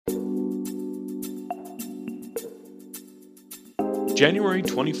January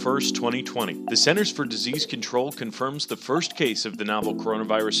 21st, 2020. The Centers for Disease Control confirms the first case of the novel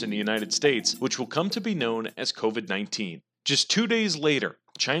coronavirus in the United States, which will come to be known as COVID-19. Just 2 days later,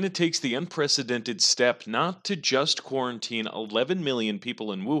 China takes the unprecedented step not to just quarantine 11 million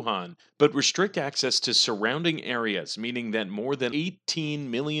people in Wuhan, but restrict access to surrounding areas, meaning that more than 18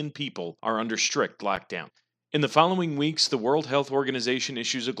 million people are under strict lockdown. In the following weeks, the World Health Organization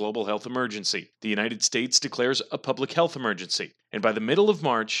issues a global health emergency. The United States declares a public health emergency. And by the middle of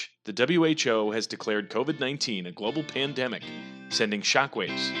March, the WHO has declared COVID-19 a global pandemic, sending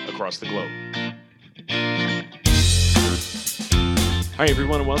shockwaves across the globe. Hi,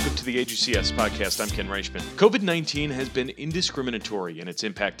 everyone, and welcome to the AGCS podcast. I'm Ken Reichman. COVID-19 has been indiscriminatory in its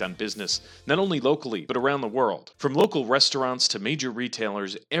impact on business, not only locally, but around the world. From local restaurants to major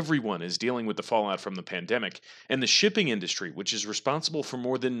retailers, everyone is dealing with the fallout from the pandemic, and the shipping industry, which is responsible for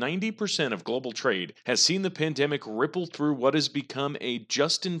more than 90% of global trade, has seen the pandemic ripple through what has become a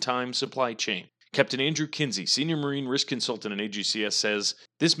just-in-time supply chain. Captain Andrew Kinsey, Senior Marine Risk Consultant at AGCS, says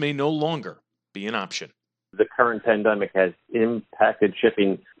this may no longer be an option. The current pandemic has impacted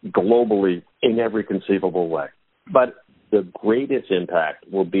shipping globally in every conceivable way. But the greatest impact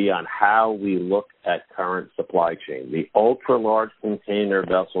will be on how we look at current supply chain. The ultra-large container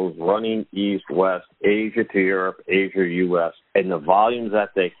vessels running east-west, Asia to Europe, Asia-US, and the volumes that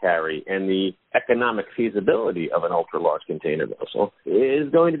they carry and the economic feasibility of an ultra-large container vessel is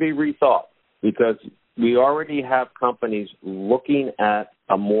going to be rethought, because we already have companies looking at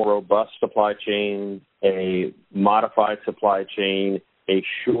a more robust supply chain, a modified supply chain, a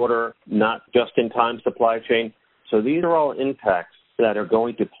shorter, not just-in-time supply chain. So these are all impacts that are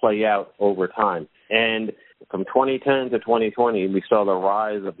going to play out over time. And from 2010 to 2020, we saw the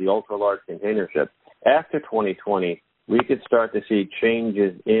rise of the ultra-large container ship. After 2020, we could start to see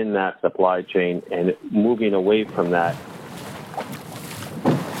changes in that supply chain and moving away from that.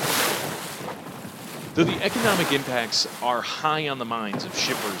 Though the economic impacts are high on the minds of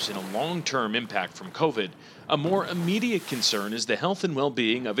shippers in a long-term impact from COVID, a more immediate concern is the health and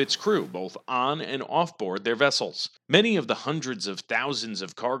well-being of its crew, both on and off board their vessels. Many of the hundreds of thousands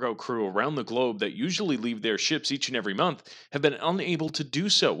of cargo crew around the globe that usually leave their ships each and every month have been unable to do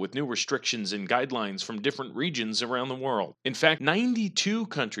so with new restrictions and guidelines from different regions around the world. In fact, 92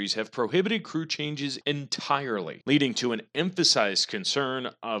 countries have prohibited crew changes entirely, leading to an emphasized concern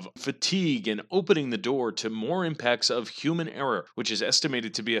of fatigue and opening the door to more impacts of human error, which is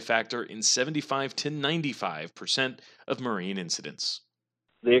estimated to be a factor in 75 to 95% of marine incidents.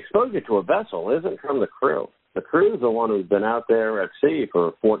 The exposure to a vessel isn't from the crew. The crew is the one who's been out there at sea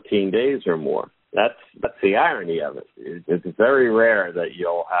for 14 days or more. That's the irony of it. It's very rare that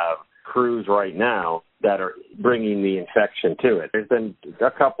you'll have crews right now that are bringing the infection to it. There's been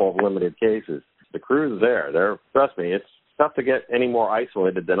a couple of limited cases. The crew's there. Trust me, it's tough to get any more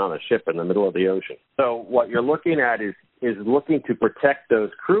isolated than on a ship in the middle of the ocean. So what you're looking at is looking to protect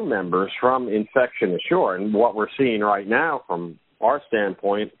those crew members from infection ashore. And what we're seeing right now from our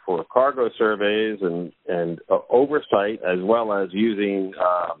standpoint for cargo surveys and oversight, as well as using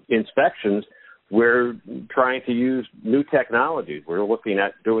inspections, we're trying to use new technologies. We're looking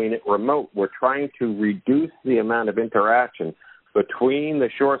at doing it remote. We're trying to reduce the amount of interaction between the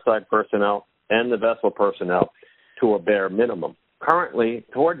shoreside personnel and the vessel personnel to a bare minimum. Currently,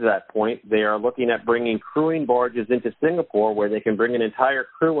 towards that point, they are looking at bringing crewing barges into Singapore where they can bring an entire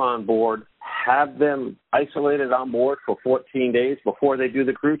crew on board, have them isolated on board for 14 days before they do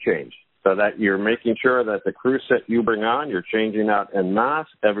the crew change, so that you're making sure that the crew set you bring on, you're changing out en masse,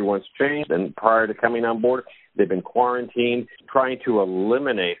 everyone's changed, and prior to coming on board, they've been quarantined, trying to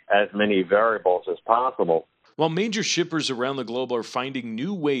eliminate as many variables as possible. While major shippers around the globe are finding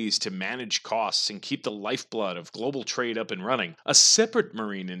new ways to manage costs and keep the lifeblood of global trade up and running, a separate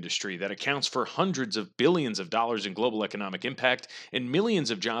marine industry that accounts for hundreds of billions of dollars in global economic impact and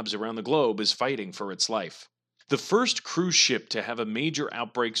millions of jobs around the globe is fighting for its life. The first cruise ship to have a major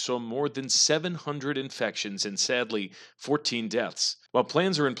outbreak saw more than 700 infections and, sadly, 14 deaths. While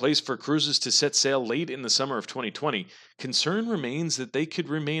plans are in place for cruises to set sail late in the summer of 2020, concern remains that they could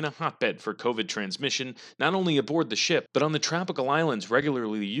remain a hotbed for COVID transmission, not only aboard the ship, but on the tropical islands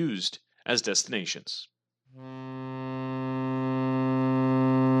regularly used as destinations.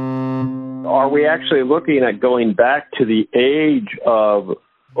 Are we actually looking at going back to the age of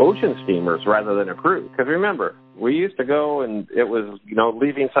ocean steamers rather than a cruise? Because remember, we used to go and it was,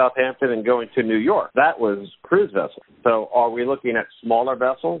 leaving Southampton and going to New York. That was cruise vessels. So are we looking at smaller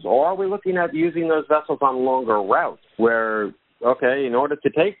vessels, or are we looking at using those vessels on longer routes where, okay, in order to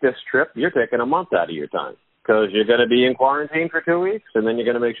take this trip, you're taking a month out of your time because you're going to be in quarantine for 2 weeks, and then you're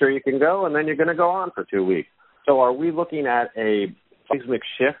going to make sure you can go, and then you're going to go on for 2 weeks. So are we looking at a seismic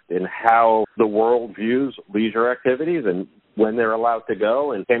shift in how the world views leisure activities and when they're allowed to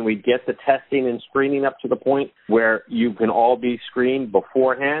go? And can we get the testing and screening up to the point where you can all be screened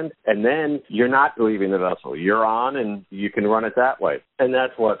beforehand and then you're not leaving the vessel? You're on and you can run it that way. And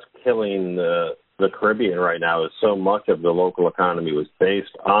that's what's killing the Caribbean right now, is so much of the local economy was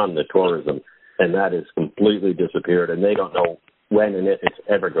based on the tourism, and that has completely disappeared, and they don't know when and if it's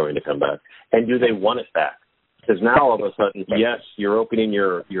ever going to come back. And do they want it back? Because now all of a sudden, yes, you're opening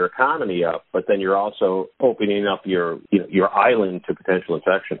your economy up, but then you're also opening up your island to potential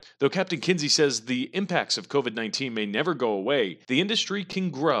infection. Though Captain Kinsey says the impacts of COVID-19 may never go away, the industry can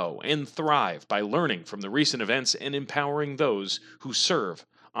grow and thrive by learning from the recent events and empowering those who serve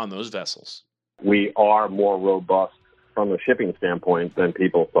on those vessels. We are more robust from a shipping standpoint than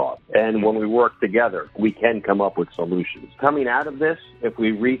people thought. And when we work together, we can come up with solutions. Coming out of this, if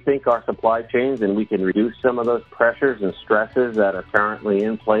we rethink our supply chains and we can reduce some of those pressures and stresses that are currently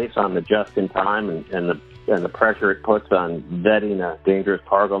in place on the just-in-time and the pressure it puts on vetting a dangerous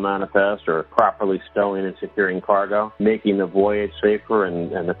cargo manifest or properly stowing and securing cargo, making the voyage safer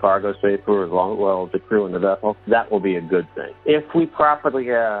and the cargo safer as well as the crew and the vessel, that will be a good thing. If we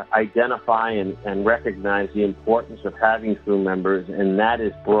properly identify and recognize the importance of having crew members, and that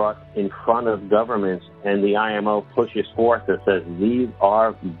is brought in front of governments and the IMO pushes forth that says these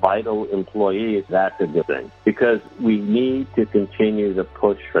are vital employees, that's a good thing. Because we need to continue to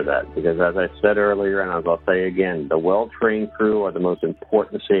push for that. Because as I said earlier, and as I'll say again, the well-trained crew are the most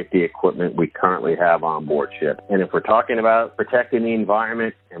important safety equipment we currently have on board ship. And if we're talking about protecting the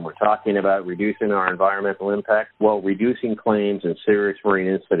environment and we're talking about reducing our environmental impact, well, reducing claims and serious marine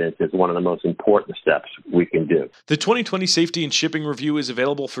incidents is one of the most important steps we can do. The 2020 Safety and Shipping Review is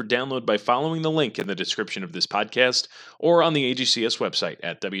available for download by following the link in the description of this podcast or on the AGCS website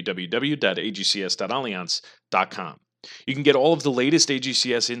at www.agcs.allianz.com. You can get all of the latest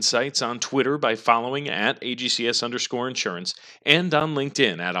AGCS insights on Twitter by following at AGCS_insurance and on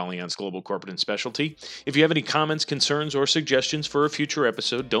LinkedIn at Allianz Global Corporate and Specialty. If you have any comments, concerns, or suggestions for a future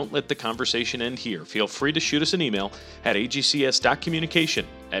episode, don't let the conversation end here. Feel free to shoot us an email at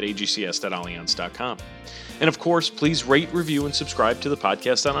agcs.communication@agcs.allianz.com. And of course, please rate, review, and subscribe to the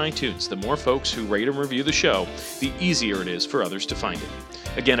podcast on iTunes. The more folks who rate and review the show, the easier it is for others to find it.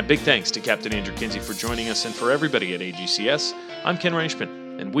 Again, a big thanks to Captain Andrew Kinsey for joining us, and for everybody at AGCS, I'm Ken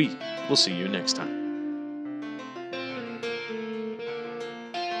Reichman, and we will see you next time.